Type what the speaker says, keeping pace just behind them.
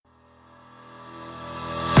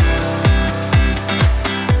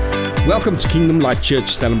Welcome to Kingdom Light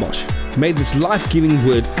Church Stellenbosch. May this life-giving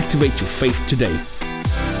word activate your faith today.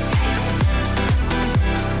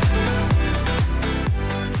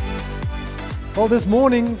 Well, this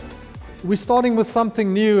morning we're starting with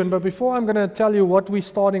something new, but before I'm going to tell you what we're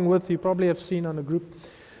starting with, you probably have seen on the group.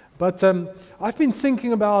 But I've been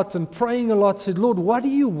thinking about and praying a lot. Said, Lord, what do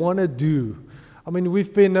you want to do? I mean,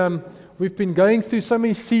 we've been going through so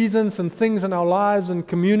many seasons and things in our lives and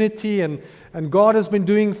community, and God has been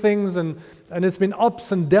doing things, and it's been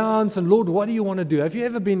ups and downs. And Lord, what do you want to do? Have you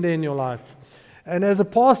ever been there in your life? And as a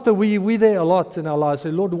pastor, we're there a lot in our lives. Say,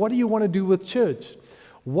 Lord, what do you want to do with church?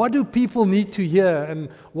 What do people need to hear? And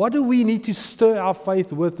what do we need to stir our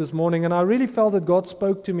faith with this morning? And I really felt that God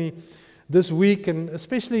spoke to me this week, and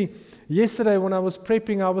especially yesterday when I was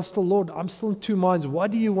prepping, I was still, Lord, I'm still in two minds. What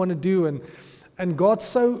do you want to do? And God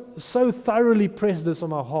so thoroughly pressed this on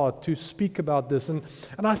my heart to speak about this. And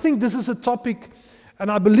I think this is a topic, and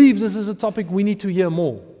I believe this is a topic we need to hear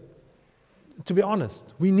more. To be honest,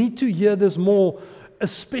 we need to hear this more,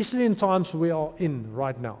 especially in times we are in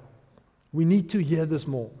right now. We need to hear this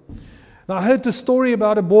more. Now, I heard the story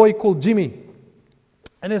about a boy called Jimmy.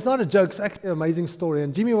 And it's not a joke, it's actually an amazing story.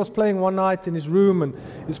 And Jimmy was playing one night in his room, and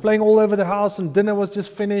he was playing all over the house, and dinner was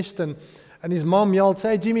just finished, and his mom yelled,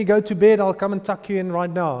 "Hey, Jimmy, go to bed, I'll come and tuck you in right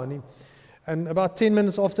now." And about 10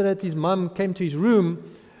 minutes after that, his mom came to his room,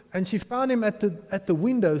 and she found him at the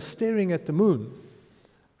window staring at the moon.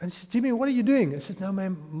 And she said, "Jimmy, what are you doing?" I said, "No,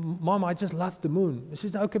 Mom, I just love the moon." She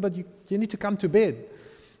said, "Okay, but you need to come to bed."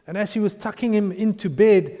 And as she was tucking him into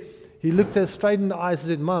bed, he looked her straight in the eyes and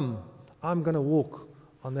said, "Mom, I'm going to walk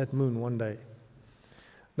on that moon one day."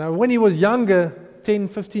 Now, when he was younger, 10,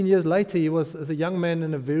 15 years later, he was, as a young man,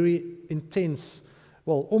 in a very intense,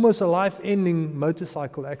 almost a life-ending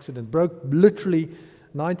motorcycle accident. Broke literally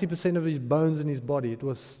 90% of his bones in his body. It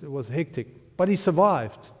was hectic. But he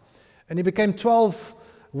survived. And he became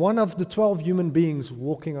one of the 12 human beings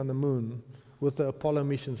walking on the moon with the Apollo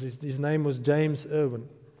missions. His name was James Irwin.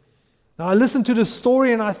 Now, I listened to this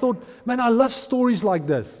story and I thought, man, I love stories like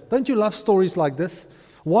this. Don't you love stories like this?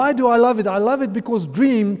 Why do I love it? I love it because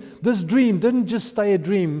this dream didn't just stay a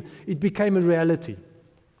dream, it became a reality.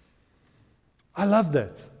 I love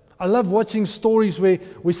that. I love watching stories where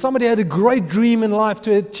somebody had a great dream in life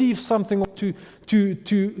to achieve something, or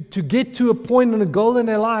to get to a point and a goal in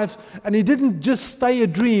their lives, and it didn't just stay a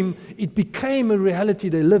dream, it became a reality.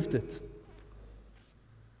 They lived it.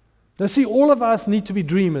 Now see, all of us need to be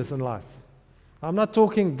dreamers in life. I'm not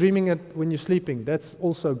talking dreaming when you're sleeping. That's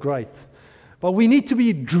also great. But we need to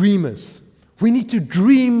be dreamers. We need to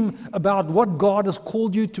dream about what God has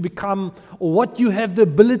called you to become, or what you have the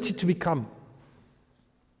ability to become.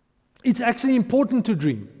 It's actually important to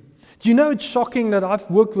dream. Do you know, it's shocking that I've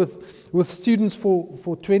worked with students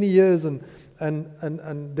for 20 years, and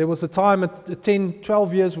there was a time at 10,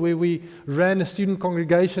 12 years where we ran a student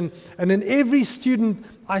congregation, and in every student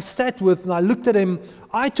I sat with and I looked at him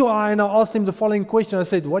eye to eye and I asked him the following question. I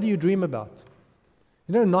said, "What do you dream about?"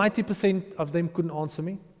 You know, 90% of them couldn't answer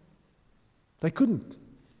me. They couldn't.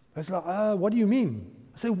 I was like, "What do you mean?"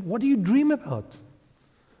 I said, "What do you dream about?"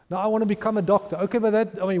 "Now, I want to become a doctor." "Okay,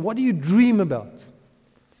 but what do you dream about?"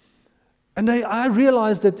 And I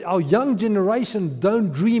realized that our young generation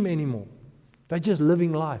don't dream anymore. They're just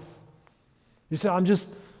living life. You say, "I'm just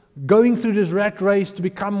going through this rat race to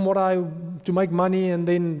become to make money and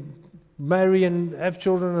then marry and have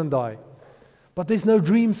children and die." But there's no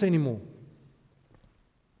dreams anymore.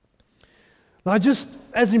 Now, just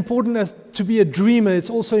as important as to be a dreamer,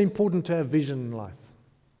 it's also important to have vision in life.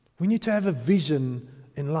 We need to have a vision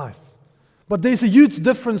in life. But there's a huge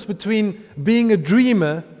difference between being a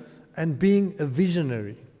dreamer and being a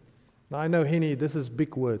visionary. Now, I know, Henny, this is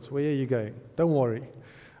big words. Where are you going? Don't worry.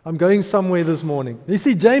 I'm going somewhere this morning. You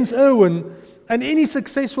see, James Irwin and any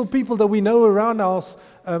successful people that we know around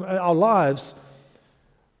our lives,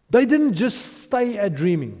 they didn't just stay at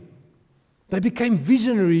dreaming. They became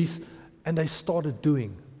visionaries, and they started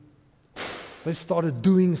doing. They started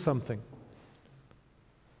doing something.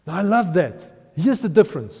 Now, I love that. Here's the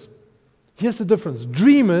difference.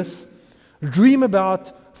 Dreamers dream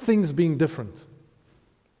about things being different.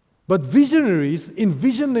 But visionaries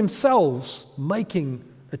envision themselves making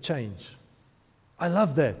a change. I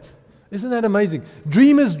love that. Isn't that amazing?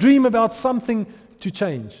 Dreamers dream about something to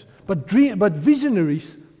change. But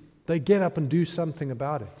visionaries, they get up and do something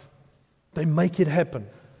about it. They make it happen.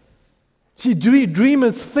 See,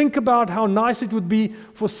 dreamers think about how nice it would be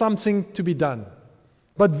for something to be done.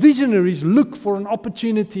 But visionaries look for an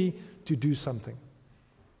opportunity to do something.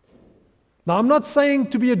 Now, I'm not saying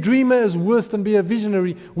to be a dreamer is worse than be a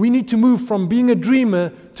visionary. We need to move from being a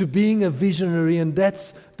dreamer to being a visionary, and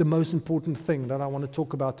that's the most important thing that I want to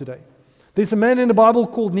talk about today. There's a man in the Bible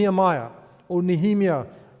called Nehemiah, or Nehemiah,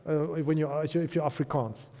 if you're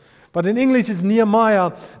Afrikaans. But in English, it's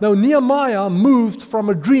Nehemiah. Now, Nehemiah moved from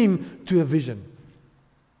a dream to a vision.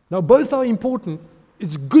 Now, both are important.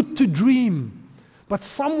 It's good to dream. But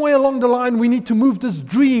somewhere along the line, we need to move this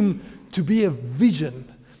dream to be a vision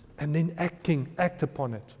and then act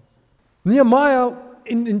upon it. Nehemiah,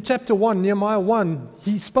 in chapter 1, Nehemiah 1,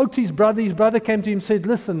 he spoke to his brother. His brother came to him and said,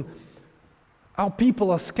 listen, our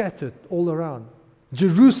people are scattered all around.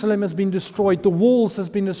 Jerusalem has been destroyed, the walls has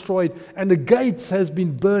been destroyed, and the gates has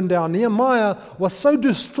been burned down. Nehemiah was so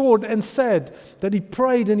distraught and sad that he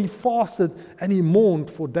prayed and he fasted and he mourned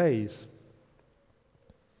for days.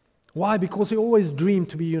 Why? Because he always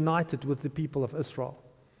dreamed to be united with the people of Israel.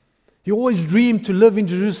 He always dreamed to live in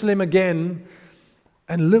Jerusalem again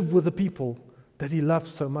and live with the people that he loved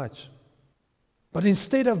so much. But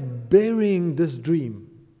instead of burying this dream,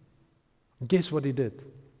 guess what he did?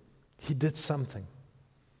 He did something.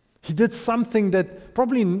 He did something that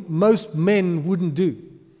probably most men wouldn't do.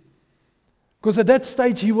 Because at that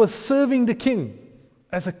stage, he was serving the king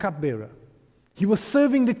as a cupbearer. He was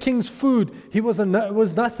serving the king's food. He was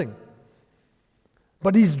nothing.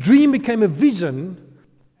 But his dream became a vision.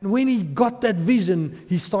 And when he got that vision,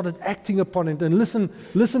 he started acting upon it. And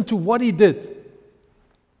listen to what he did.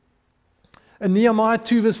 In Nehemiah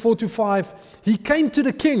 2, verse 4 to 5, he came to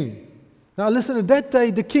the king. Now listen, at that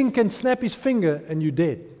day, the king can snap his finger and you're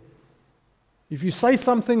dead. If you say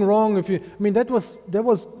something wrong, that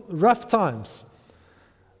was rough times.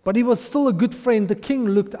 But he was still a good friend. The king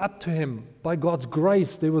looked up to him by God's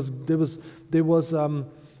grace. There was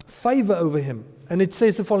favor over him. And it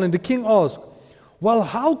says the following, the king asked, well,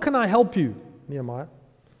 how can I help you, Nehemiah?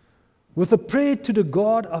 With a prayer to the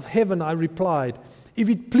God of heaven, I replied, if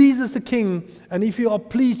it pleases the king, and if you are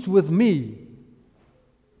pleased with me,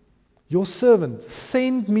 your servant,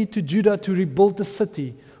 send me to Judah to rebuild the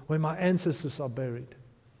city where my ancestors are buried.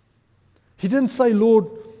 He didn't say, Lord,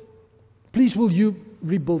 please will you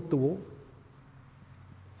rebuild the wall?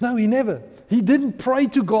 No, he never. He didn't pray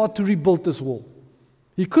to God to rebuild this wall.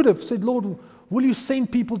 He could have said, Lord, will you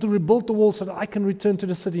send people to rebuild the wall so that I can return to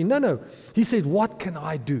the city? No. He said, what can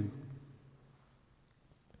I do?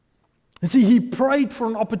 And see, he prayed for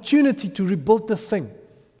an opportunity to rebuild this thing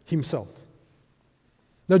himself.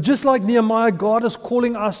 Now, just like Nehemiah, God is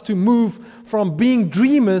calling us to move from being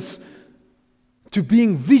dreamers to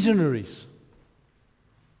being visionaries.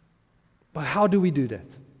 But how do we do that?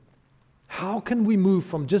 How can we move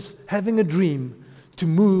from just having a dream to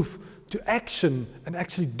move to action and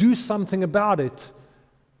actually do something about it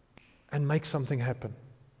and make something happen?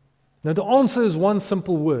 Now, the answer is one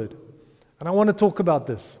simple word, and I want to talk about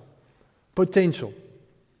this. Potential.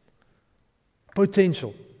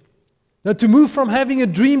 Potential. Now, to move from having a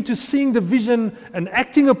dream to seeing the vision and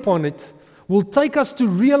acting upon it will take us to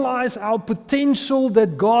realize our potential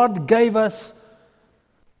that God gave us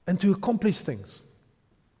and to accomplish things.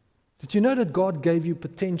 Did you know that God gave you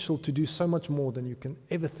potential to do so much more than you can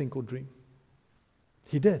ever think or dream?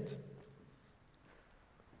 He did.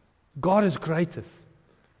 God is creative.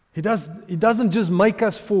 He doesn't just make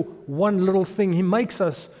us for one little thing. He makes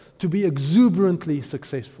us to be exuberantly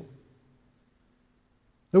successful.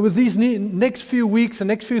 Now, with these next few weeks and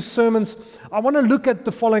next few sermons, I want to look at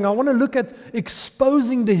the following. I want to look at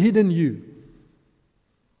exposing the hidden you.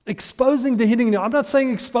 Exposing the hidden you. I'm not saying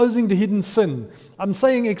exposing the hidden sin. I'm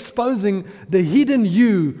saying exposing the hidden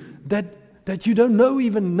you that you don't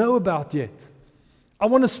even know about yet. I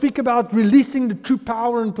want to speak about releasing the true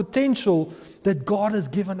power and potential that God has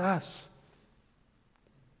given us.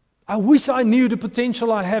 I wish I knew the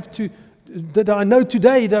potential I have that I know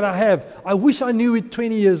today that I have. I wish I knew it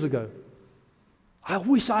 20 years ago. I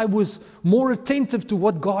wish I was more attentive to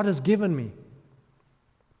what God has given me.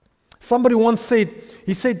 Somebody once said,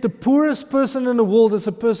 the poorest person in the world is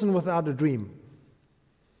a person without a dream.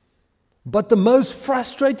 But the most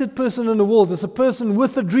frustrated person in the world is a person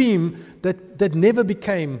with a dream that never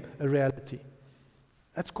became a reality.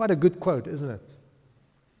 That's quite a good quote, isn't it?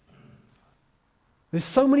 There's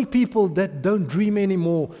so many people that don't dream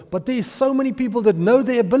anymore, but there's so many people that know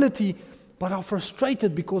their ability but are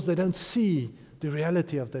frustrated because they don't see the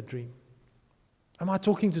reality of that dream. Am I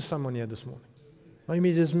talking to someone here this morning?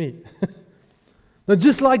 Maybe just me. Now,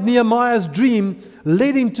 just like Nehemiah's dream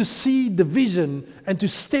led him to see the vision and to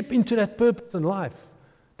step into that purpose in life,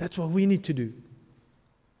 that's what we need to do.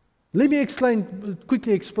 Let me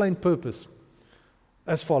quickly explain purpose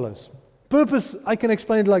as follows. Purpose, I can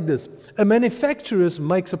explain it like this. A manufacturer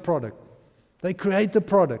makes a product. They create the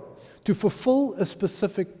product to fulfill a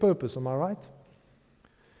specific purpose. Am I right?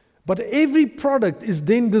 But every product is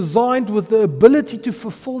then designed with the ability to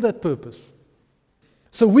fulfill that purpose.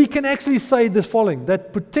 So we can actually say the following,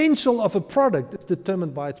 that potential of a product is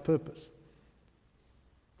determined by its purpose.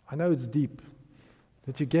 I know it's deep.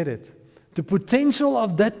 Did you get it? The potential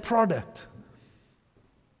of that product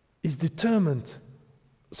is determined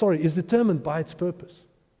by its purpose.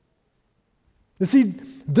 You see,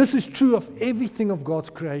 this is true of everything of God's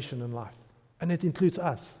creation in life. And it includes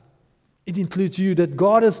us. It includes you, that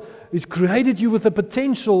God has created you with the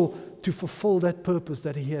potential to fulfill that purpose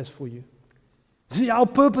that He has for you. See, our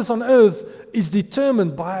purpose on earth is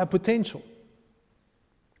determined by our potential.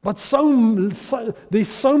 But there's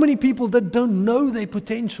so many people that don't know their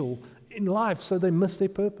potential in life, so they miss their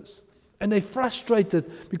purpose. And they're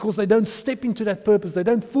frustrated because they don't step into that purpose. They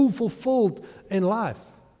don't feel fulfilled in life.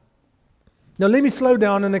 Now, let me slow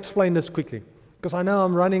down and explain this quickly, because I know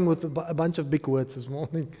I'm running with a bunch of big words this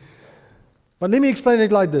morning. But let me explain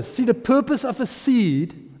it like this. See, the purpose of a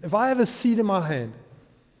seed, if I have a seed in my hand,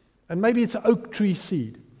 and maybe it's an oak tree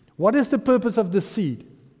seed, what is the purpose of the seed?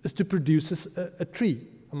 Is to produce a tree.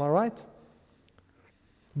 Am I right?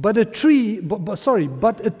 But a tree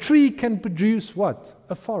can produce what?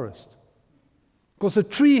 A forest. Because a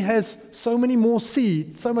tree has so much more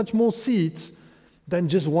seeds than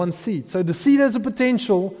just one seed. So the seed has a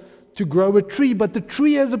potential to grow a tree, but the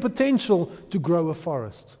tree has a potential to grow a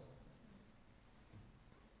forest.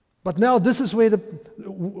 But now this is where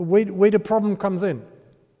the problem comes in.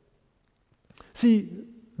 See,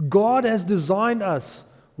 God has designed us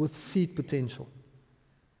with seed potential.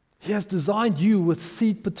 He has designed you with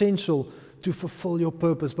seed potential to fulfill your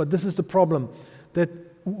purpose. But this is the problem.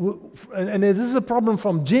 And this is a problem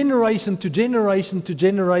from generation to generation to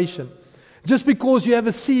generation. Just because you have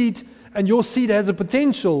a seed and your seed has a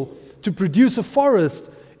potential to produce a forest,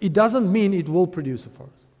 it doesn't mean it will produce a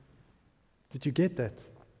forest. Did you get that?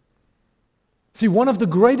 See, one of the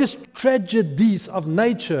greatest tragedies of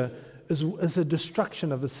nature is a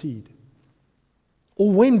destruction of a seed.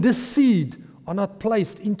 Or when this seed are not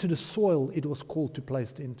placed into the soil it was called to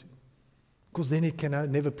place into. Because then it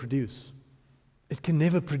can never produce. It can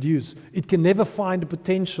never produce. It can never find the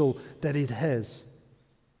potential that it has.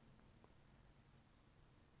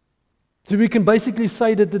 So we can basically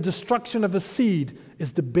say that the destruction of a seed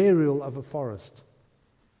is the burial of a forest.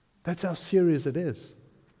 That's how serious it is.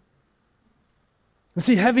 You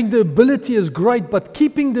see, having the ability is great, but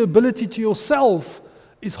keeping the ability to yourself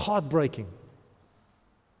is heartbreaking.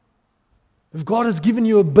 If God has given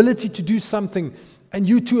you ability to do something and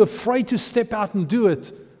you're too afraid to step out and do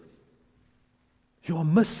it, you are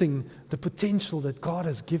missing the potential that God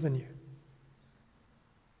has given you.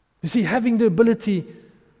 You see, having the ability,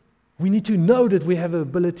 we need to know that we have the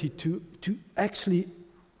ability to actually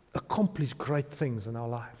accomplish great things in our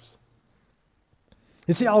lives.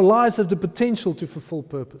 You see, our lives have the potential to fulfill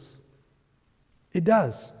purpose. It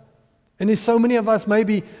does. And there's so many of us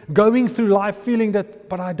maybe going through life feeling that,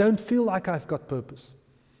 but I don't feel like I've got purpose.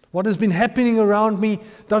 What has been happening around me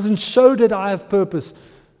doesn't show that I have purpose.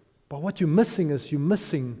 But what you're missing is you're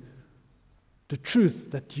missing the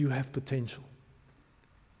truth that you have potential.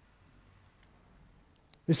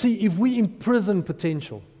 You see, if we imprison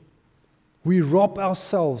potential, we rob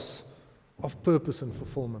ourselves of purpose and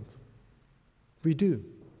fulfillment. We do.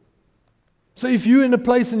 So if you're in a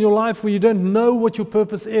place in your life where you don't know what your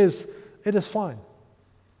purpose is, it is fine.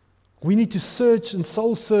 We need to search and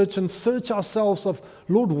soul search and search ourselves of,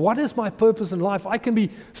 Lord, what is my purpose in life? I can be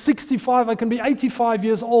 65, I can be 85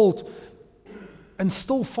 years old and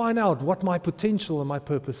still find out what my potential and my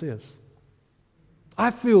purpose is. I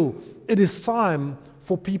feel it is time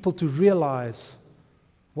for people to realize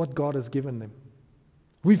what God has given them.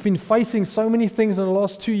 We've been facing so many things in the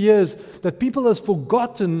last 2 years that people have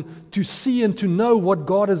forgotten to see and to know what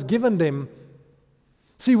God has given them.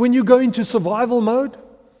 See, when you go into survival mode,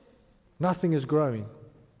 nothing is growing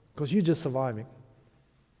because you're just surviving.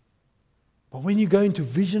 But when you go into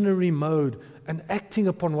visionary mode and acting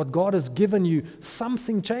upon what God has given you,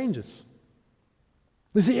 something changes.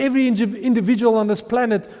 You see, every individual on this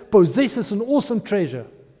planet possesses an awesome treasure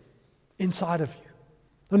inside of you.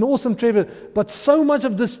 An awesome treasure. But so much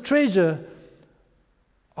of this treasure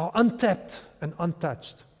are untapped and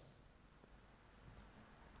untouched.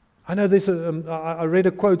 I know there's I read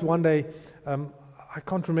a quote one day, I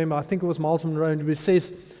can't remember, I think it was Miles Monroe, which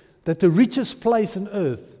says that the richest place on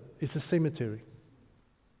earth is the cemetery.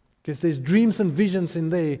 Because there's dreams and visions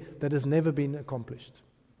in there that has never been accomplished.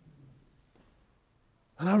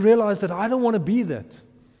 And I realized that I don't want to be that.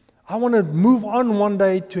 I want to move on one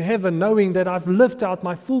day to heaven knowing that I've lived out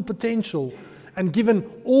my full potential and given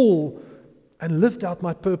all and lived out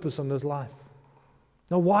my purpose on this life.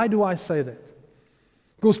 Now, why do I say that?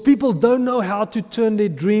 Because people don't know how to turn their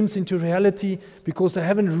dreams into reality because they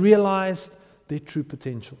haven't realized their true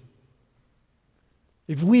potential.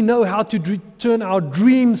 If we know how to turn our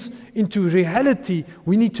dreams into reality,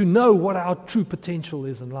 we need to know what our true potential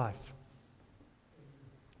is in life.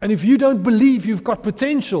 And if you don't believe you've got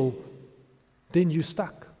potential, then you're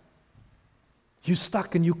stuck. You're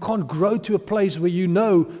stuck and you can't grow to a place where you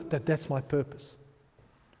know that that's my purpose.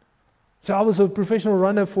 So I was a professional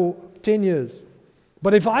runner for 10 years.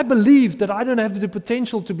 But if I believed that I don't have the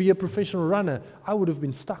potential to be a professional runner, I would have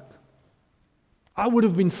been stuck. I would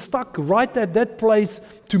have been stuck right at that place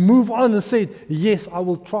to move on and said, yes, I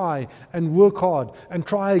will try and work hard and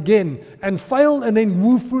try again and fail and then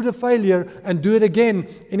move through the failure and do it again.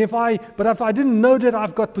 But if I didn't know that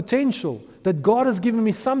I've got potential, that God has given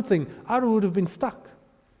me something, I would have been stuck.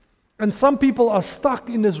 And some people are stuck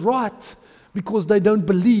in this rut because they don't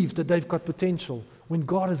believe that they've got potential when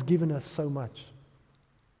God has given us so much.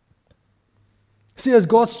 See, as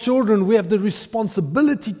God's children, we have the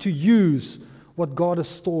responsibility to use what God has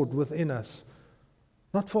stored within us,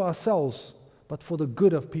 not for ourselves, but for the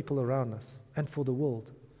good of people around us and for the world.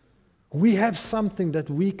 We have something that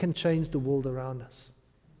we can change the world around us.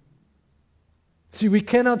 See, we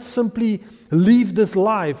cannot simply leave this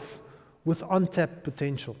life with untapped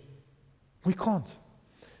potential. We can't.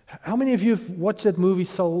 How many of you have watched that movie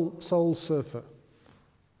Soul Surfer?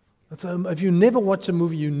 If you never watched a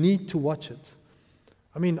movie, you need to watch it.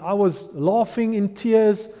 I mean, I was laughing in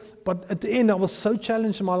tears, but at the end I was so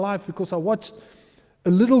challenged in my life because I watched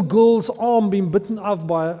a little girl's arm being bitten off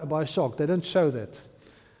by a shark. They don't show that.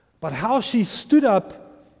 But how she stood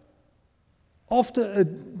up after a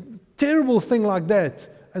terrible thing like that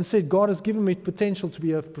and said, God has given me potential to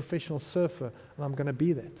be a professional surfer, and I'm going to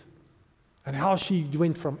be that. And how she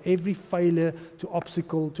went from every failure to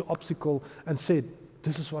obstacle and said,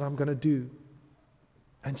 this is what I'm going to do.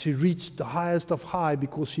 And she reached the highest of high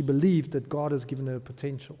because she believed that God has given her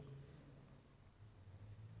potential.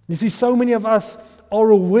 You see, so many of us are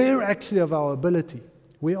aware actually of our ability.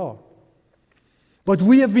 We are. But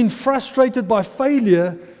we have been frustrated by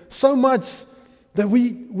failure so much that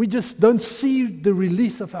we just don't see the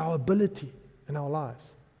release of our ability in our lives.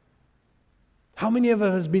 How many of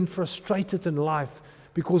us has been frustrated in life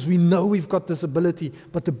because we know we've got this ability,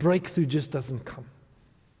 but the breakthrough just doesn't come?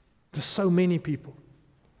 There's so many people.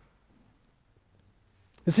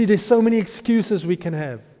 You see, there's so many excuses we can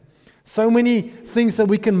have. So many things that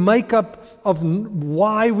we can make up of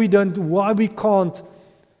why we can't.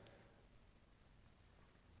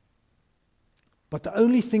 But the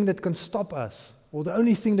only thing that can stop us, or the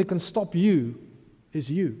only thing that can stop you, is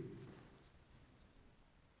you.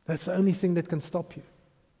 That's the only thing that can stop you.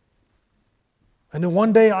 And then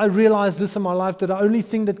one day I realized this in my life, that the only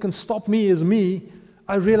thing that can stop me is me.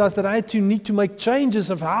 I realized that I need to make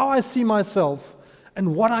changes of how I see myself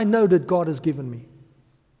and what I know that God has given me.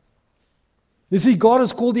 You see, God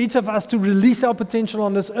has called each of us to release our potential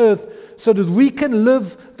on this earth so that we can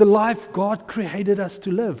live the life God created us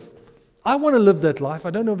to live. I want to live that life. I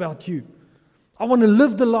don't know about you. I want to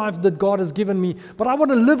live the life that God has given me, but I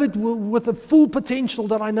want to live it with the full potential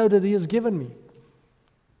that I know that He has given me.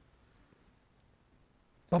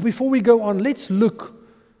 But before we go on, let's look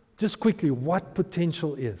just quickly what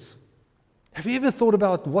potential is. Have you ever thought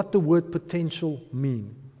about what the word potential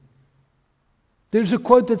means? There's a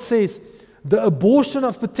quote that says, the abortion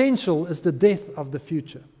of potential is the death of the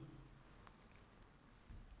future.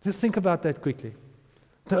 Just think about that quickly.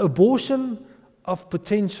 The abortion of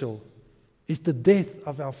potential is the death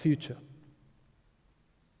of our future.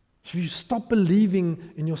 If you stop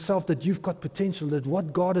believing in yourself that you've got potential, that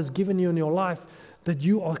what God has given you in your life, that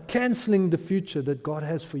you are canceling the future that God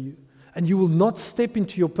has for you. And you will not step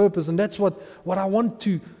into your purpose. And that's what I want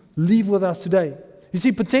to leave with us today. You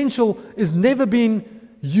see, potential has never been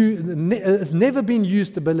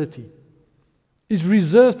used ability. It's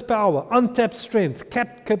reserved power, untapped strength,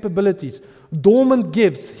 capped capabilities, dormant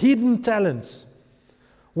gifts, hidden talents.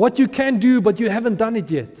 What you can do, but you haven't done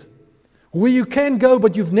it yet. Where you can go,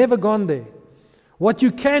 but you've never gone there. What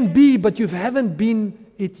you can be, but you haven't been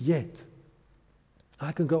it yet.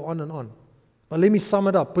 I can go on and on. But let me sum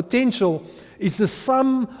it up. Potential is the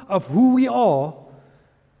sum of who we are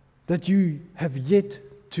that you have yet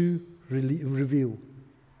to reveal.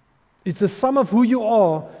 It's the sum of who you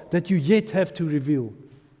are that you yet have to reveal.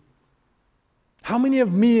 How many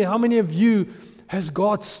of you has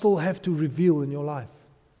God still have to reveal in your life?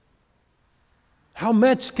 How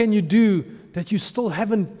much can you do that you still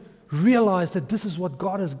haven't realized that this is what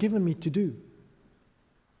God has given me to do?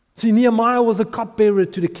 See, Nehemiah was a cupbearer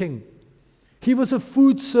to the king. He was a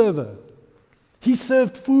food server. He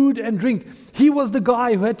served food and drink. He was the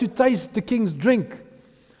guy who had to taste the king's drink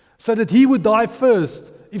so that he would die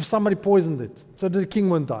first if somebody poisoned it, so that the king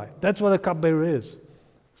won't die. That's what a cupbearer is.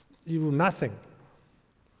 You do nothing.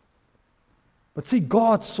 But see,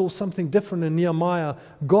 God saw something different in Nehemiah.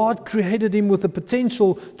 God created him with the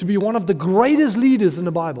potential to be one of the greatest leaders in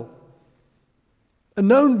the Bible. A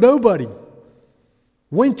known nobody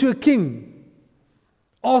went to a king,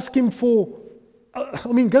 asked him for, go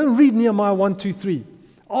and read Nehemiah 1, 2, 3.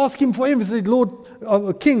 Ask him for everything. He said,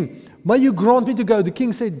 Lord, king, may you grant me to go. The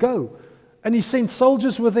king said, go. And he sent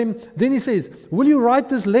soldiers with him. Then he says, will you write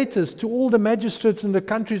these letters to all the magistrates in the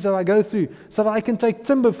countries that I go through so that I can take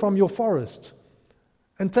timber from your forest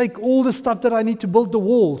and take all the stuff that I need to build the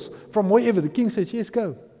walls from wherever? The king says, yes,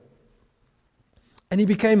 go. And he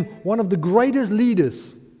became one of the greatest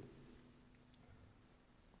leaders,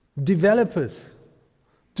 developers,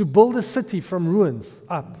 to build a city from ruins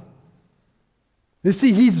up. You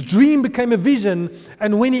see, his dream became a vision,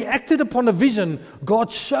 and when he acted upon a vision,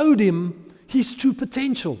 God showed him his true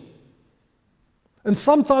potential. And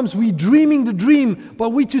sometimes we're dreaming the dream, but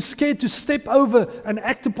we're too scared to step over and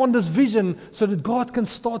act upon this vision so that God can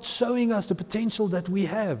start showing us the potential that we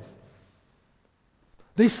have.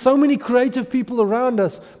 There's so many creative people around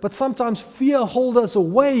us, but sometimes fear holds us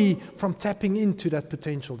away from tapping into that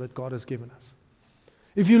potential that God has given us.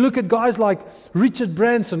 If you look at guys like Richard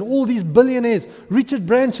Branson, all these billionaires, Richard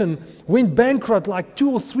Branson went bankrupt like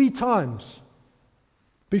 2 or 3 times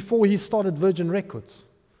before he started Virgin Records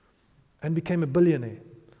and became a billionaire.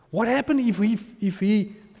 What happened if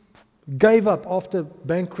he gave up after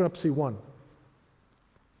bankruptcy 1?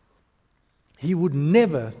 He would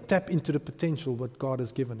never tap into the potential what God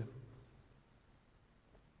has given him.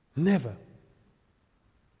 Never.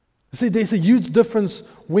 See, there's a huge difference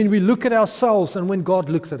when we look at ourselves and when God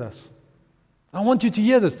looks at us. I want you to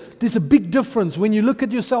hear this. There's a big difference when you look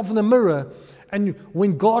at yourself in the mirror and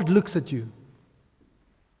when God looks at you.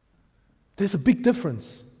 There's a big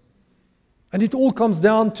difference. And it all comes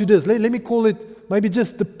down to this. Let me call it maybe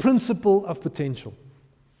just the principle of potential.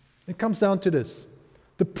 It comes down to this.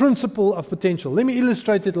 The principle of potential. Let me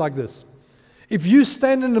illustrate it like this. If you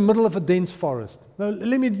stand in the middle of a dense forest. Now,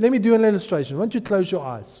 let me do an illustration. Why don't you close your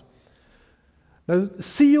eyes? Now,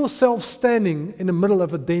 see yourself standing in the middle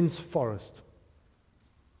of a dense forest.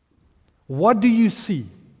 What do you see?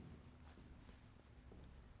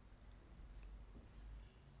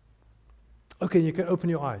 Okay, you can open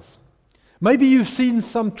your eyes. Maybe you've seen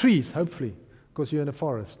some trees, hopefully, because you're in a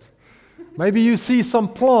forest. Maybe you see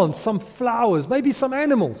some plants, some flowers, maybe some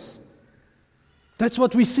animals. That's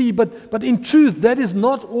what we see, but in truth, that is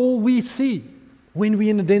not all we see when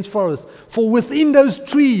we're in a dense forest. For within those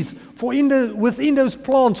trees, within those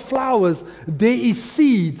plants, flowers, there is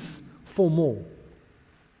seeds for more.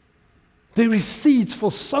 There is seeds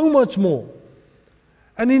for so much more.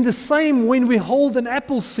 And in the same, when we hold an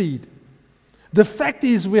apple seed, the fact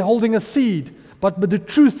is we're holding a seed, but the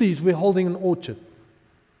truth is we're holding an orchard.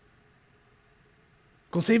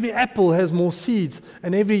 Because every apple has more seeds,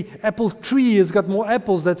 and every apple tree has got more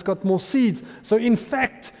apples that's got more seeds. So in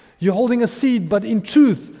fact, you're holding a seed, but in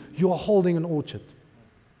truth, you are holding an orchard.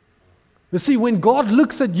 You see, when God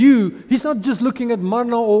looks at you, He's not just looking at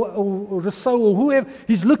Marna or Rousseau or whoever.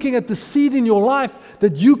 He's looking at the seed in your life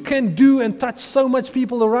that you can do and touch so much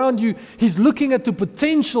people around you. He's looking at the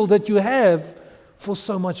potential that you have for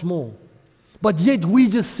so much more. But yet we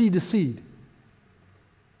just see the seed.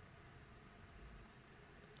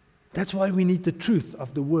 That's why we need the truth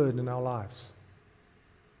of the Word in our lives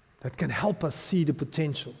that can help us see the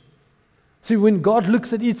potential. See, when God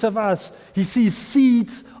looks at each of us, He sees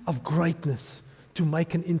seeds of greatness to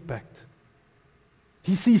make an impact.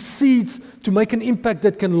 He sees seeds to make an impact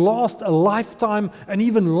that can last a lifetime and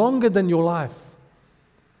even longer than your life.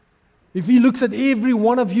 If He looks at every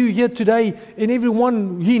one of you here today and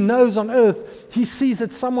everyone He knows on earth, He sees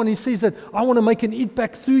that He sees that I want to make an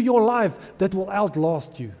impact through your life that will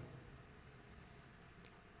outlast you.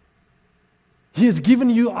 He has given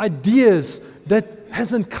you ideas that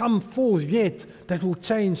hasn't come forth yet that will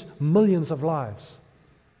change millions of lives.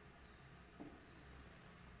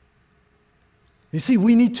 You see,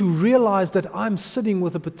 we need to realize that I'm sitting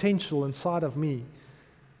with a potential inside of me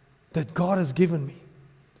that God has given me.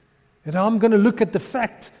 And I'm going to look at the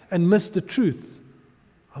fact and miss the truth.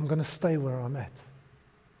 I'm going to stay where I'm at.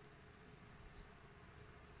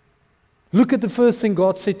 Look at the first thing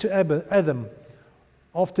God said to Adam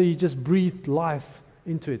after He just breathed life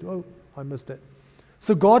into it. Oh, I missed that.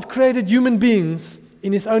 So God created human beings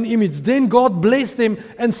in His own image. Then God blessed them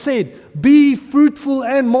and said, be fruitful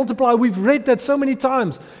and multiply. We've read that so many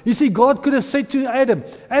times. You see, God could have said to Adam,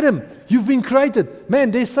 Adam, you've been created.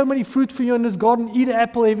 Man, there's so many fruit for you in this garden. Eat an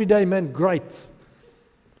apple every day, man. Great.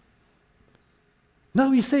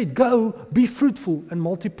 No, He said, go, be fruitful and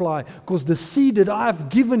multiply, because the seed that I've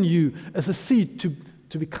given you is a seed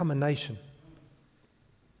to become a nation.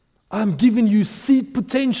 I'm giving you seed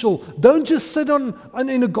potential. Don't just sit in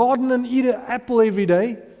a garden and eat an apple every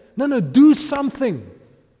day. No, do something.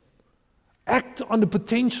 Act on the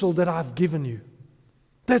potential that I've given you.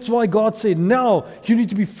 That's why God said, now you need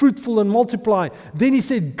to be fruitful and multiply. Then He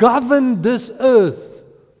said, govern this earth.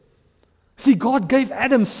 See, God gave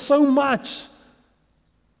Adam so much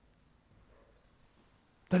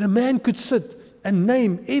that a man could sit and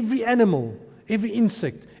name every animal, every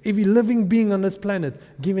insect, every living being on this planet,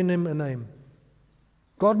 giving him a name.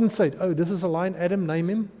 God didn't say, oh, this is a lion, Adam, name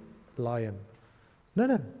him lion.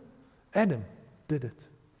 No. Adam did it.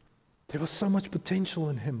 There was so much potential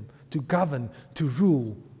in him to govern, to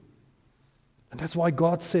rule. And that's why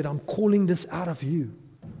God said, I'm calling this out of you.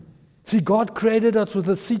 See, God created us with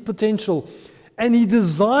a seed potential, and He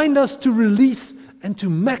designed us to release and to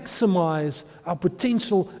maximize our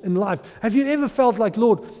potential in life. Have you ever felt like,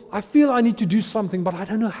 Lord, I feel I need to do something, but I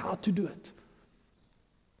don't know how to do it?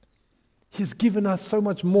 He's given us so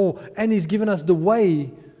much more, and He's given us the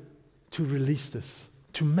way to release this,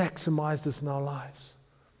 to maximize this in our lives.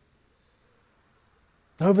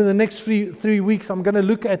 Now, over the next three weeks, I'm going to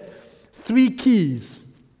look at 3 keys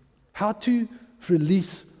how to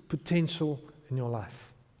release potential in your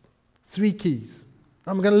life. 3 keys.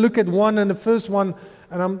 I'm going to look at one, and the first one,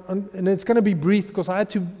 and it's going to be brief because I had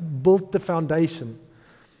to build the foundation.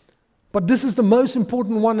 But this is the most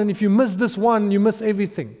important one, and if you miss this one, you miss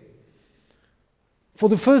everything. For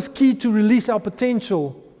the first key to release our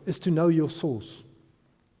potential is to know your source.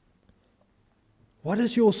 What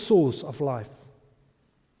is your source of life?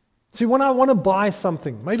 See, when I want to buy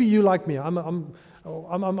something, maybe you like me, I'm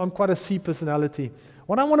quite a C personality.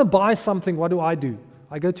 When I want to buy something, what do?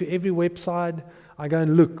 I go to every website, I go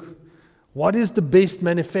and look. What is the best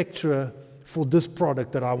manufacturer for this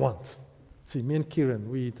product that I want? See, me and Kieran,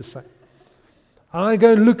 we eat the same. I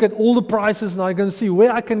go and look at all the prices, and I go and see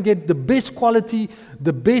where I can get the best quality,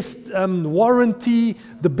 the best warranty,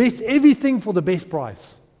 the best everything for the best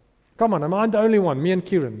price. Come on, am I the only one? Me and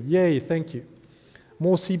Kieran. Yay, thank you.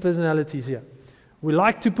 More C personalities here. We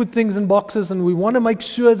like to put things in boxes, and we want to make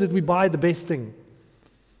sure that we buy the best thing.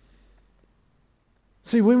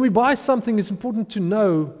 See, when we buy something, it's important to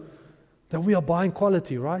know that we are buying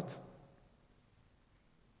quality, right?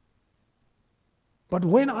 But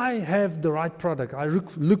when I have the right product, I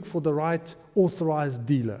look for the right authorized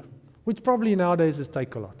dealer, which probably nowadays is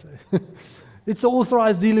Takealot. It's the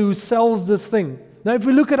authorized dealer who sells this thing. Now, if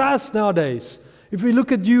we look at us nowadays, if we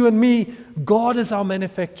look at you and me, God is our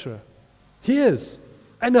manufacturer. He is.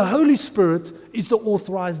 And the Holy Spirit is the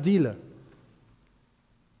authorized dealer.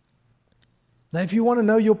 Now, if you want to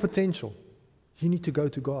know your potential, you need to go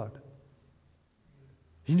to God.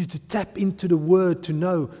 You need to tap into the Word to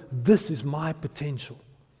know this is my potential.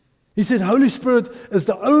 He said, Holy Spirit is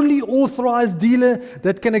the only authorized dealer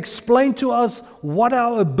that can explain to us what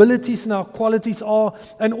our abilities and our qualities are,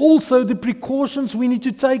 and also the precautions we need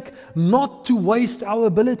to take not to waste our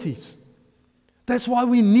abilities. That's why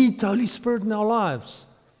we need the Holy Spirit in our lives,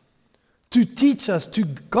 to teach us, to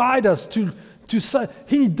guide us, to say,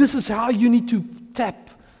 hey, this is how you need to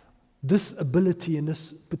tap this ability and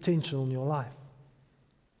this potential in your life.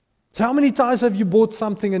 So how many times have you bought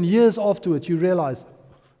something and years afterwards you realize,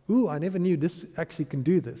 ooh, I never knew this actually can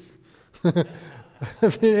do this.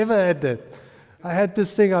 Have you ever had that? I had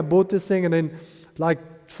this thing, I bought this thing, and then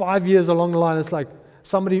like 5 years along the line, it's like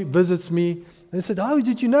somebody visits me and they said, oh,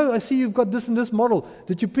 did you know, I see you've got this and this model.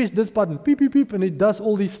 Did you press this button, beep, beep, beep, and it does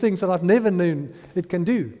all these things that I've never known it can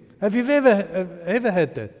do. Have you ever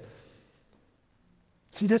had that?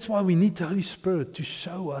 See, that's why we need the Holy Spirit to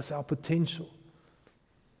show us our potential.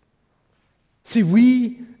 See,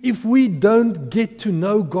 if we don't get to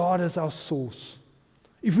know God as our source,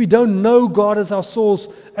 if we don't know God as our source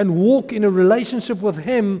and walk in a relationship with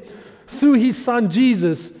Him through His Son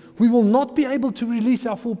Jesus, we will not be able to release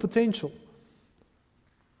our full potential.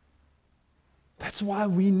 That's why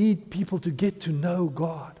we need people to get to know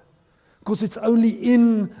God. Because it's only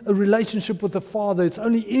in a relationship with the Father, it's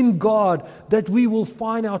only in God that we will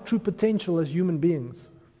find our true potential as human beings.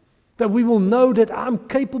 That we will know that I'm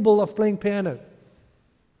capable of playing piano.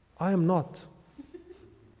 I am not.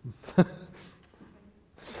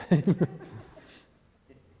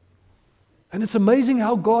 And it's amazing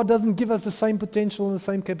how God doesn't give us the same potential and the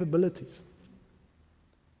same capabilities.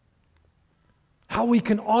 how we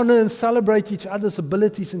can honor and celebrate each other's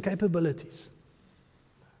abilities and capabilities,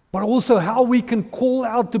 but also how we can call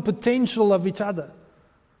out the potential of each other.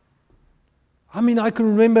 I mean, I can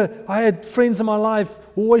remember I had friends in my life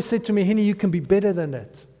who always said to me, Henny, you can be better than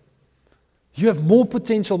that. You have more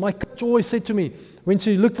potential. My coach always said to me, when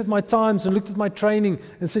she looked at my times and looked at my training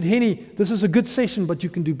and said, Henny, this is a good session, but you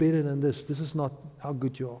can do better than this. This is not how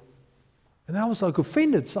good you are. And I was like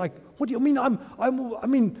offended. It's like, what do you mean?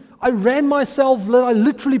 I ran myself, I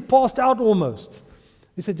literally passed out almost.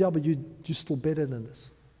 He said, yeah, but you're still better than this.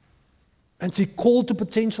 And she called the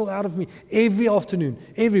potential out of me every afternoon.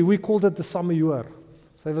 We called it the summer uur.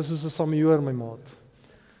 Sy was soos 'n summer uur, my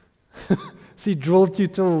maat. She drilled you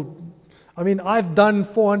till, I've done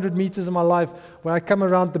 400 meters in my life where I come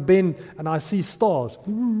around the bend and I see stars.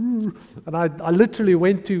 And I literally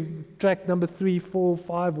went to track number 3, 4,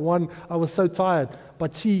 5, 1. I was so tired.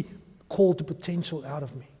 But she called the potential out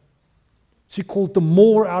of me. She called the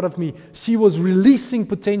more out of me. She was releasing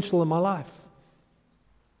potential in my life.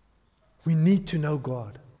 We need to know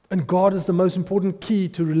God. And God is the most important key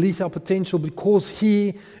to release our potential because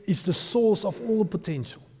He is the source of all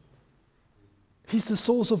potential. He's the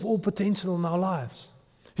source of all potential in our lives.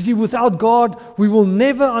 You see, without God, we will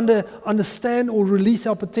never understand or release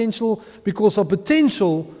our potential because our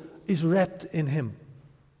potential is wrapped in Him.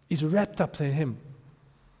 Is wrapped up in Him.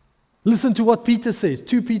 Listen to what Peter says.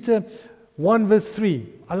 2 Peter 1 verse 3.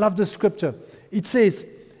 I love this scripture. It says,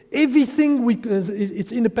 everything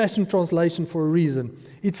it's in the Passion Translation for a reason.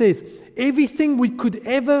 It says, everything we could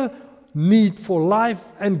ever need for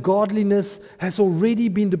life and godliness has already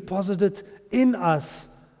been deposited in us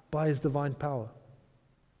by His divine power.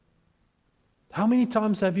 How many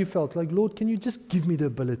times have you felt like, Lord, can you just give me the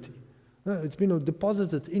ability? No, it's been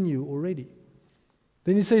deposited in you already.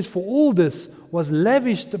 Then he says, for all this was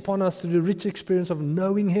lavished upon us through the rich experience of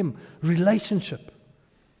knowing Him, relationship,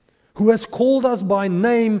 who has called us by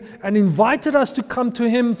name and invited us to come to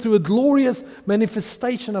Him through a glorious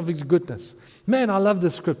manifestation of His goodness. Man, I love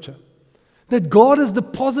this scripture. That God has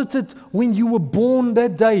deposited when you were born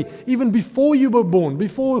that day, even before you were born,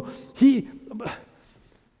 before He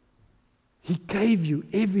gave you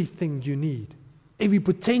everything you need, every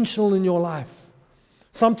potential in your life.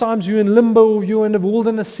 Sometimes you're in limbo, you're in a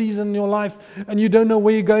wilderness season in your life, and you don't know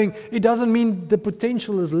where you're going. It doesn't mean the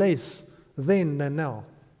potential is less then than now.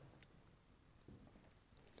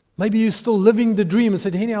 Maybe you're still living the dream and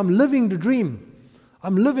said, Henny, I'm living the dream.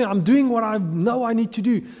 I'm doing what I know I need to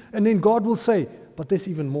do. And then God will say, but there's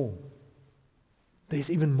even more. There's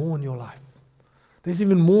even more in your life. There's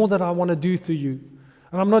even more that I want to do through you.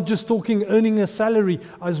 And I'm not just talking earning a salary.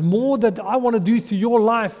 There's more that I want to do through your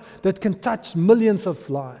life that can touch millions of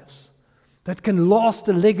lives, that can last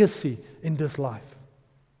a legacy in this life.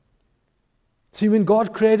 See, when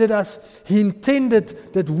God created us, He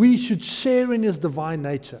intended that we should share in His divine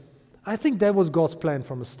nature. I think that was God's plan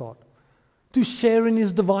from the start, to share in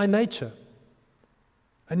His divine nature.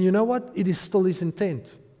 And you know what? It is still His intent.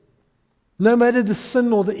 No matter the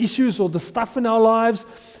sin or the issues or the stuff in our lives,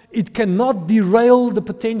 it cannot derail the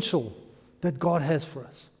potential that God has for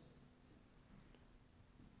us.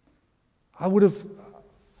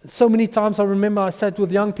 So many times I remember I sat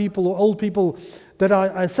with young people or old people that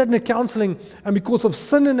I sat in a counseling, and because of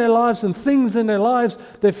sin in their lives and things in their lives,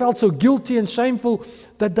 they felt so guilty and shameful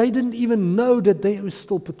that they didn't even know that there is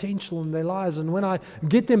still potential in their lives. And when I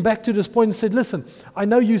get them back to this point and said, listen, I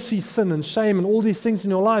know you see sin and shame and all these things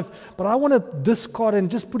in your life, but I want to discard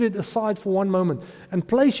and just put it aside for one moment and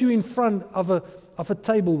place you in front of a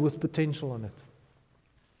table with potential on it.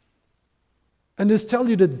 And just tell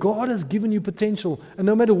you that God has given you potential, and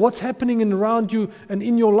no matter what's happening around you and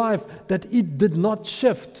in your life, that it did not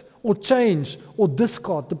shift or change or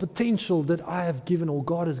discard the potential that I have given or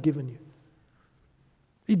God has given you.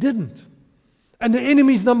 It didn't. And the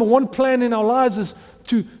enemy's number one plan in our lives is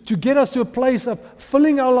to get us to a place of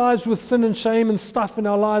filling our lives with sin and shame and stuff in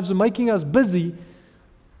our lives and making us busy,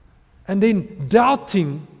 and then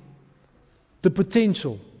doubting the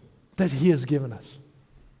potential that He has given us.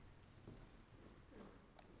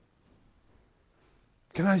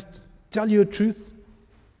 Can I tell you a truth?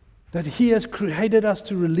 That He has created us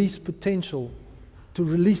to release potential, to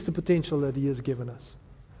release the potential that He has given us.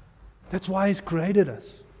 That's why He's created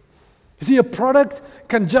us. You see, a product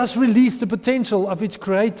can just release the potential of its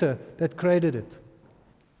creator that created it.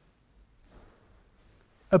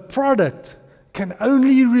 A product can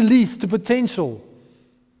only release the potential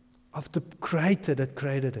of the creator that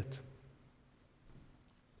created it.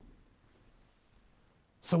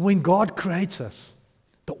 So when God creates us,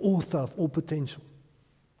 the author of all potential,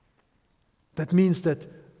 that means that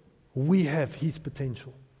we have His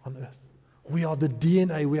potential on earth. We are the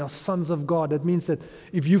DNA. We are sons of God. That means that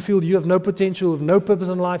if you feel you have no potential, have no purpose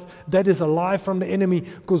in life, that is a lie from the enemy,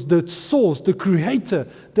 because the source, the creator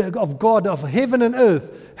of God, of heaven and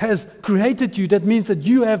earth, has created you. That means that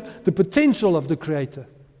you have the potential of the creator.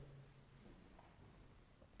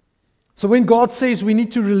 So when God says we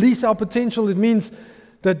need to release our potential, it means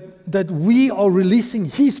that we are releasing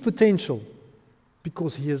His potential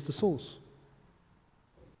because He is the source.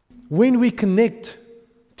 When we connect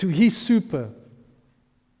to His super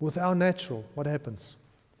with our natural, what happens?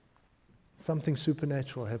 Something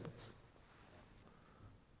supernatural happens.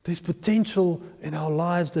 There's potential in our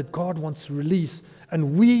lives that God wants to release,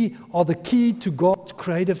 and we are the key to God's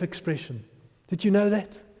creative expression. Did you know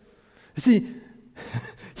that? You see,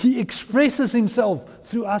 He expresses Himself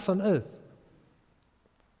through us on earth.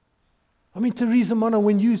 I mean, Teresa Mana,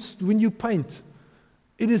 when you paint,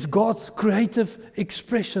 it is God's creative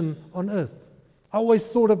expression on earth. I always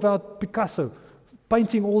thought about Picasso,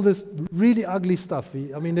 painting all this really ugly stuff.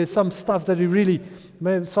 I mean, there's some stuff that he really,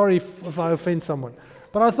 sorry if I offend someone.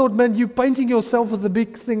 But I thought, man, you're painting yourself with a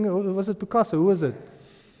big thing. Was it Picasso? Who was it?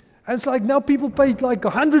 And it's like now people paid like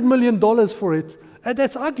 $100 million for it. And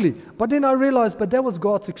that's ugly. But then I realized, but that was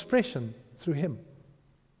God's expression through him.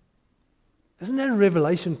 Isn't that a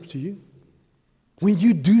revelation to you? When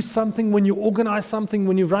you do something, when you organize something,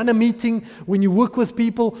 when you run a meeting, when you work with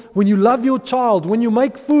people, when you love your child, when you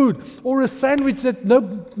make food or a sandwich that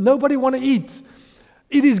nobody want to eat,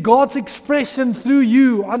 it is God's expression through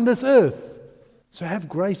you on this earth. So have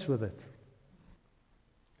grace with it.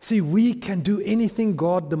 See, we can do anything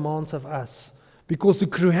God demands of us, because the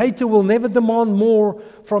Creator will never demand more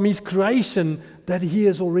from His creation that He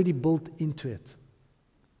has already built into it.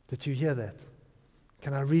 Did you hear that?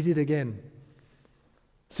 Can I read it again?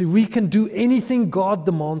 See, we can do anything God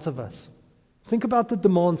demands of us. Think about the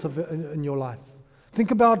demands in your life.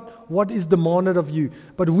 Think about what is demanded of you.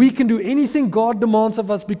 But we can do anything God demands of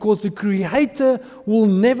us because the Creator will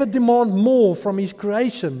never demand more from His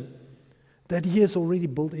creation that He has already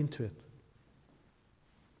built into it.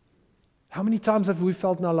 How many times have we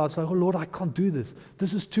felt in our lives like, oh Lord, I can't do this.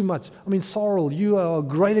 This is too much. I mean, Sorrel, you are a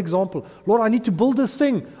great example. Lord, I need to build this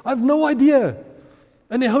thing. I have no idea.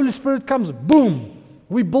 And the Holy Spirit comes, boom.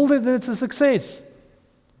 We build it and it's a success.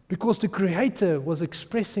 Because the Creator was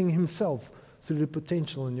expressing Himself through the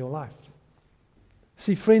potential in your life.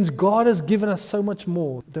 See, friends, God has given us so much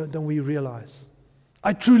more than we realize.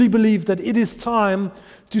 I truly believe that it is time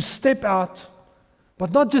to step out,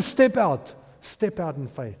 but not just step out in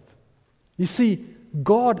faith. You see,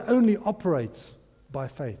 God only operates by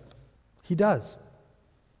faith. He does.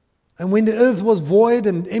 And when the earth was void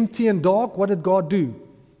and empty and dark, what did God do?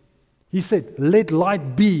 He said, let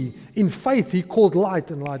light be. In faith, He called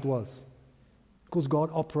light, and light was. Because God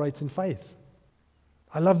operates in faith.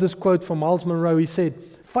 I love this quote from Miles Monroe. He said,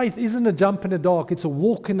 faith isn't a jump in the dark, it's a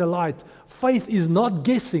walk in the light. Faith is not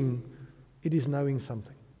guessing, it is knowing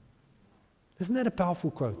something. Isn't that a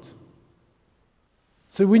powerful quote?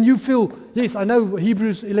 So when you feel, yes, I know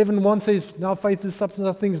Hebrews 11:1 says, now faith is substance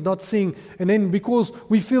of things not seeing. And then because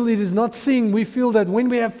we feel it is not seeing, we feel that when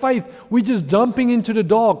we have faith, we're just jumping into the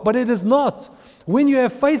dark. But it is not. When you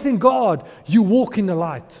have faith in God, you walk in the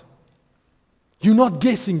light. You're not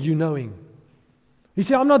guessing, you're knowing. You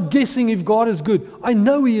see, I'm not guessing if God is good. I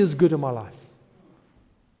know He is good in my life.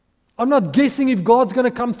 I'm not guessing if God's going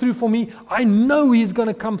to come through for me. I know He's going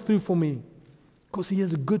to come through for me. Because He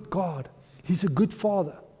is a good God. He's a good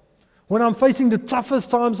Father. When I'm facing the toughest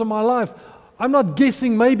times of my life, I'm not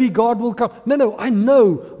guessing maybe God will come. No, I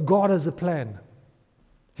know God has a plan.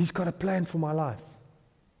 He's got a plan for my life.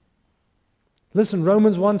 Listen,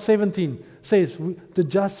 Romans 1:17 says, the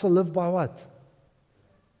just shall live by what?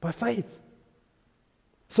 By faith.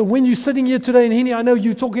 So when you're sitting here today in Henny, I know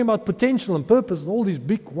you're talking about potential and purpose and all these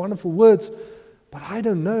big, wonderful words, but I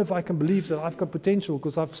don't know if I can believe that I've got potential,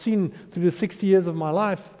 because I've seen through the 60 years of my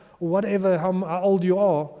life, or whatever, how old you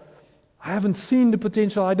are, I haven't seen the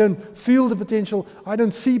potential. I don't feel the potential. I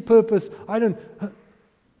don't see purpose. But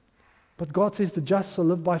God says the just shall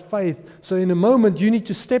live by faith. So in a moment, you need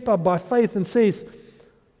to step up by faith and says,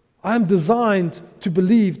 I am designed to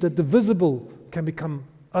believe that the invisible can become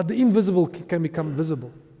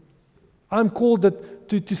visible. I'm called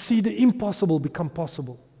to see the impossible become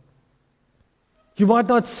possible. You might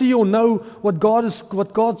not see or know what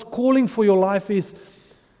God's calling for your life is,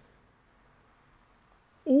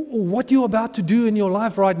 or what you're about to do in your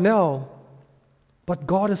life right now, but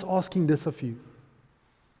God is asking this of you,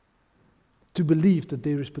 to believe that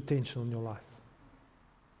there is potential in your life.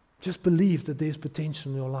 Just believe that there's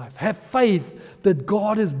potential in your life. Have faith that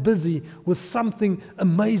God is busy with something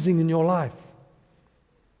amazing in your life.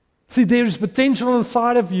 See, there is potential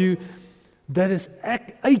inside of you that is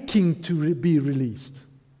aching to be released.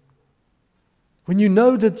 When you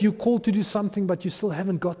know that you're called to do something, but you still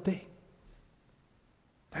haven't got there.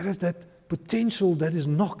 That is that potential that is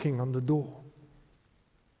knocking on the door.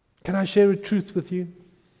 Can I share a truth with you?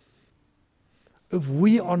 If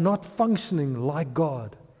we are not functioning like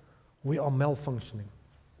God, we are malfunctioning.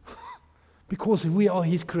 Because we are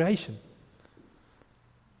His creation.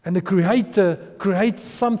 And the Creator creates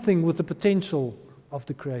something with the potential of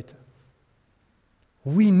the Creator.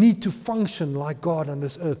 We need to function like God on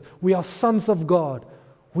this earth. We are sons of God.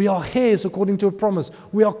 We are heirs according to a promise.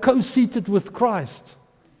 We are co-seated with Christ.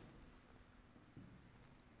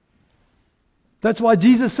 That's why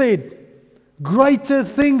Jesus said, greater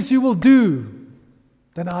things you will do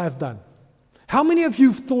than I have done. How many of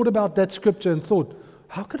you have thought about that scripture and thought,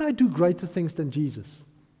 how could I do greater things than Jesus?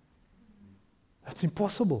 That's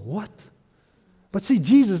impossible. What? But see,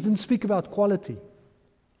 Jesus didn't speak about quality.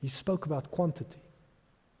 He spoke about quantity.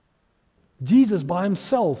 Jesus by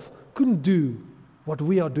Himself couldn't do what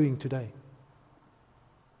we are doing today.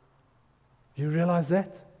 You realize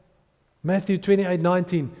that? Matthew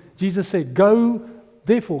 28:19, Jesus said,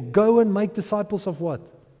 therefore, go and make disciples of what?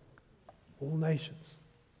 All nations.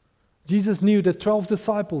 Jesus knew that 12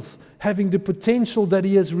 disciples, having the potential that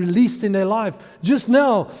He has released in their life, just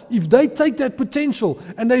now, if they take that potential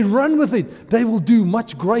and they run with it, they will do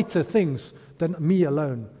much greater things than me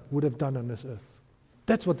alone would have done on this earth.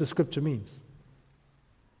 That's what the scripture means.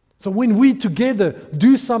 So when we together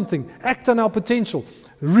do something, act on our potential,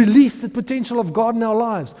 release the potential of God in our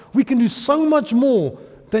lives, we can do so much more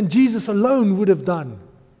than Jesus alone would have done.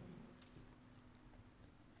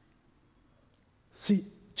 See,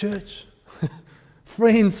 church,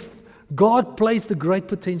 friends, God placed a great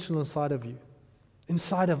potential inside of you,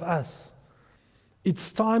 inside of us.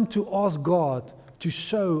 It's time to ask God to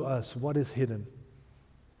show us what is hidden.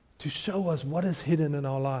 To show us what is hidden in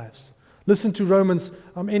our lives. Listen to Romans,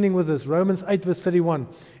 I'm ending with this, Romans 8 verse 31.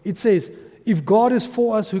 It says, if God is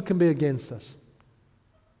for us, who can be against us?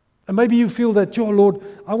 And maybe you feel that, oh Lord,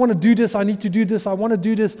 I want to do this, I need to do this, I want to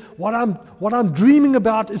do this. What I'm dreaming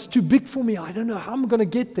about is too big for me. I don't know how I'm going to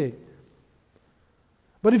get there.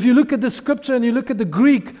 But if you look at the scripture and you look at the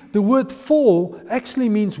Greek, the word for actually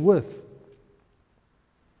means with.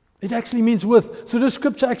 It actually means with. So the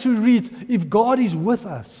scripture actually reads, if God is with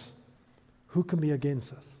us, who can be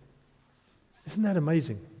against us? Isn't that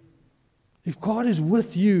amazing? If God is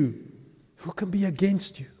with you, who can be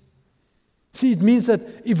against you? See, it means that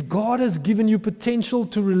if God has given you potential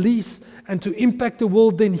to release and to impact the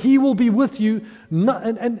world, then He will be with you,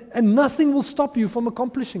 and nothing will stop you from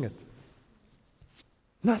accomplishing it.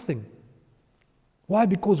 Nothing. Why?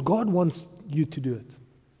 Because God wants you to do it.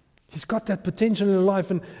 He's got that potential in your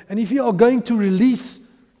life. And if you are going to release,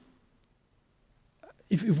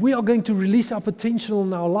 if we are going to release our potential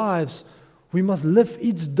in our lives, we must live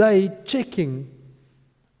each day checking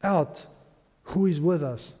out who is with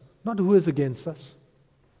us, not who is against us.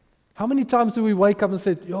 How many times do we wake up and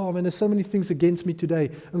say, oh man, there's so many things against me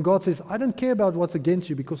today. And God says, I don't care about what's against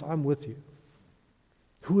you because I'm with you.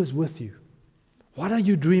 Who is with you? What are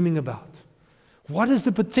you dreaming about? What is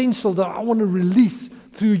the potential that I want to release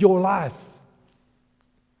through your life?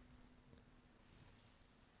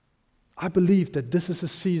 I believe that this is a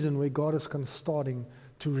season where God is kind of starting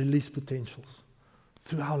to release potentials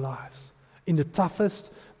through our lives. In the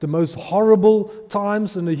toughest, the most horrible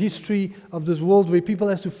times in the history of this world, where people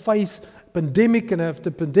have to face pandemic and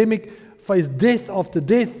after pandemic, face death after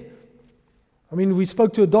death. I mean, we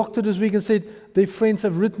spoke to a doctor this week and said their friends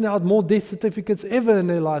have written out more death certificates ever in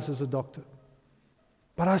their lives as a doctor.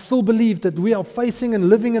 But I still believe that we are facing and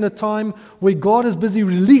living in a time where God is busy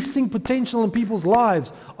releasing potential in people's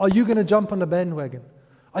lives. Are you going to jump on the bandwagon?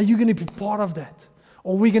 Are you going to be part of that?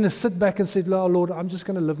 Or are we going to sit back and say, oh, Lord, I'm just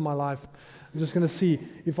going to live my life. I'm just going to see.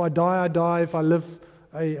 If I die, I die. If I live,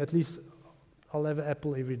 hey, at least I'll have an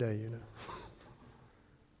apple every day, you know.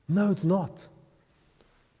 No, it's not.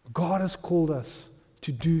 God has called us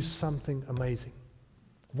to do something amazing.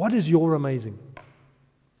 What is your amazing?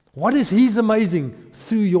 What is His amazing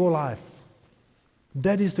through your life?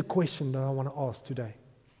 That is the question that I want to ask today.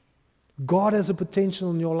 God has a potential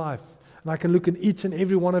in your life. And I can look at each and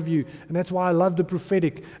every one of you. And that's why I love the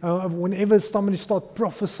prophetic. Whenever somebody starts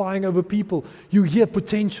prophesying over people, you hear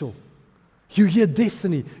potential. You hear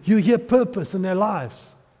destiny. You hear purpose in their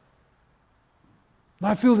lives. And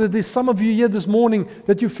I feel that there's some of you here this morning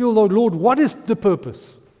that you feel, Lord, what is the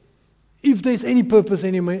purpose? If there's any purpose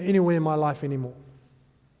anywhere in my life anymore.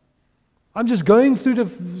 I'm just going through the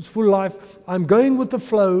full life. I'm going with the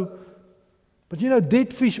flow. But you know,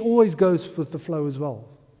 dead fish always goes with the flow as well.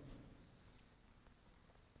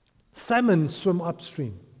 Salmon swim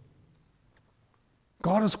upstream.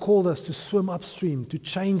 God has called us to swim upstream, to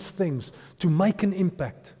change things, to make an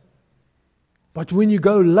impact. But when you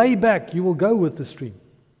go lay back, you will go with the stream.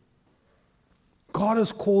 God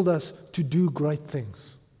has called us to do great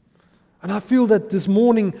things. And I feel that this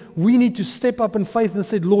morning we need to step up in faith and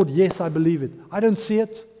say, Lord, yes, I believe it. I don't see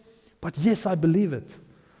it, but yes, I believe it.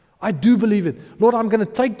 I do believe it. Lord, I'm going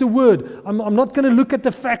to take the word. I'm not going to look at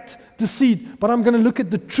the fact, the seed, but I'm going to look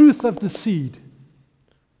at the truth of the seed.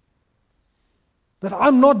 That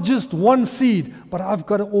I'm not just one seed, but I've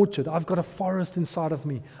got an orchard. I've got a forest inside of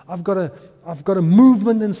me. I've got a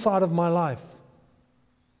movement inside of my life.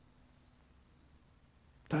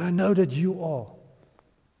 That I know that you are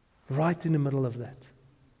right in the middle of that.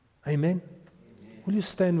 Amen? Will you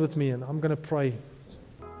stand with me and I'm going to pray.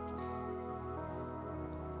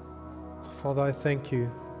 Father, I thank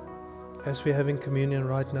you as we're having communion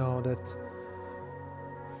right now that,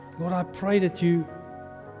 Lord, I pray that you'll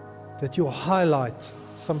highlight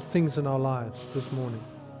some things in our lives this morning.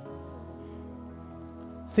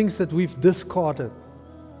 Things that we've discarded.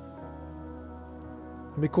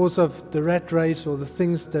 And because of the rat race or the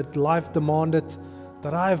things that life demanded,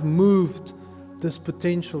 that I have moved this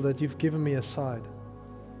potential that you've given me aside.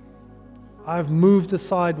 I've moved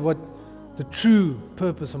aside what the true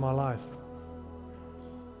purpose of my life.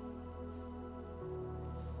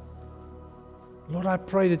 Lord, I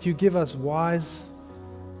pray that you give us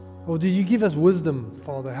do you give us wisdom,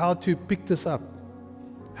 Father, how to pick this up,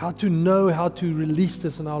 how to know how to release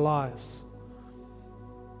this in our lives.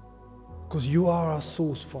 Because you are our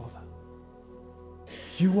source, Father.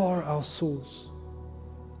 You are our source.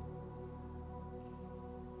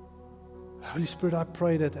 Holy Spirit, I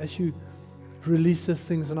pray that as you release these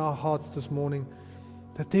things in our hearts this morning,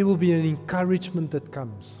 that there will be an encouragement that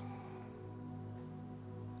comes.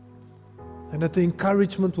 And that the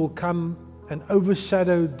encouragement will come and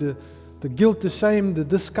overshadow the guilt, the shame, the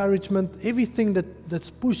discouragement, everything that's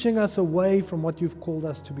pushing us away from what you've called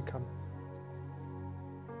us to become.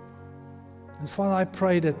 And Father, I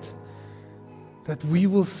pray that we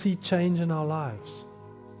will see change in our lives,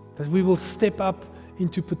 that we will step up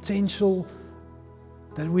into potential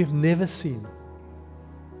that we've never seen,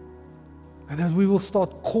 and that we will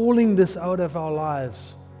start calling this out of our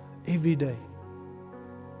lives every day.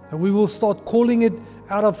 And we will start calling it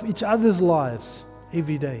out of each other's lives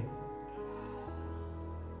every day.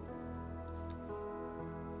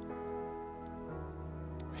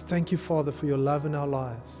 We thank you, Father, for your love in our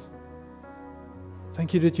lives.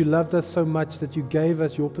 Thank you that you loved us so much that you gave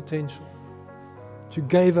us your potential. That you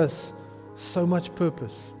gave us so much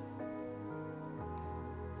purpose.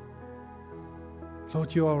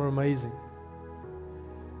 Lord, you are amazing.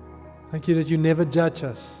 Thank you that you never judge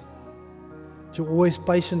us. That you're always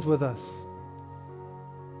patient with us.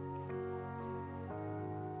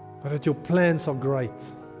 But that your plans are great.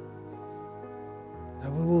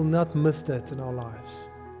 That we will not miss that in our lives.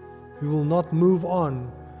 We will not move on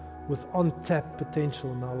with untapped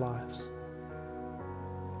potential in our lives.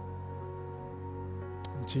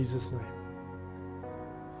 In Jesus' name.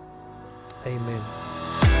 Amen.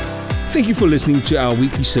 Thank you for listening to our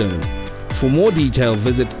weekly sermon. For more detail,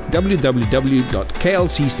 visit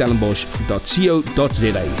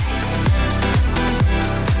www.klcstellenbosch.co.za.